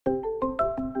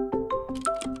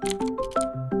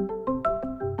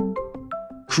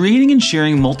Creating and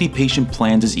sharing multi-patient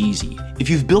plans is easy. If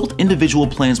you've built individual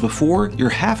plans before, you're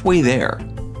halfway there.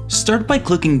 Start by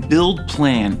clicking Build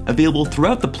Plan, available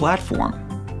throughout the platform.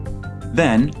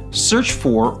 Then, search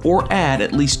for or add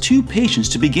at least 2 patients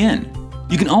to begin.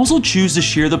 You can also choose to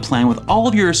share the plan with all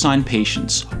of your assigned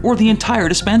patients, or the entire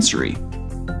dispensary.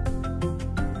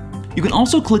 You can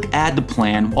also click Add to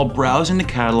Plan while browsing the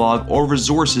catalog or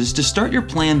resources to start your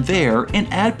plan there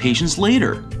and add patients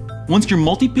later. Once your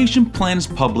multi-patient plan is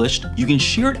published, you can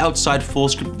share it outside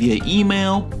Fullscript via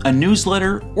email, a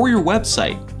newsletter, or your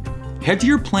website. Head to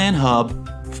your plan hub,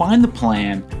 find the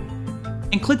plan,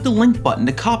 and click the link button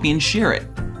to copy and share it.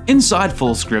 Inside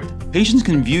Fullscript, patients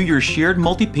can view your shared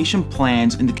multi-patient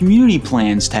plans in the Community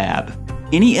Plans tab.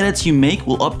 Any edits you make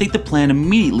will update the plan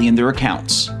immediately in their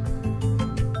accounts.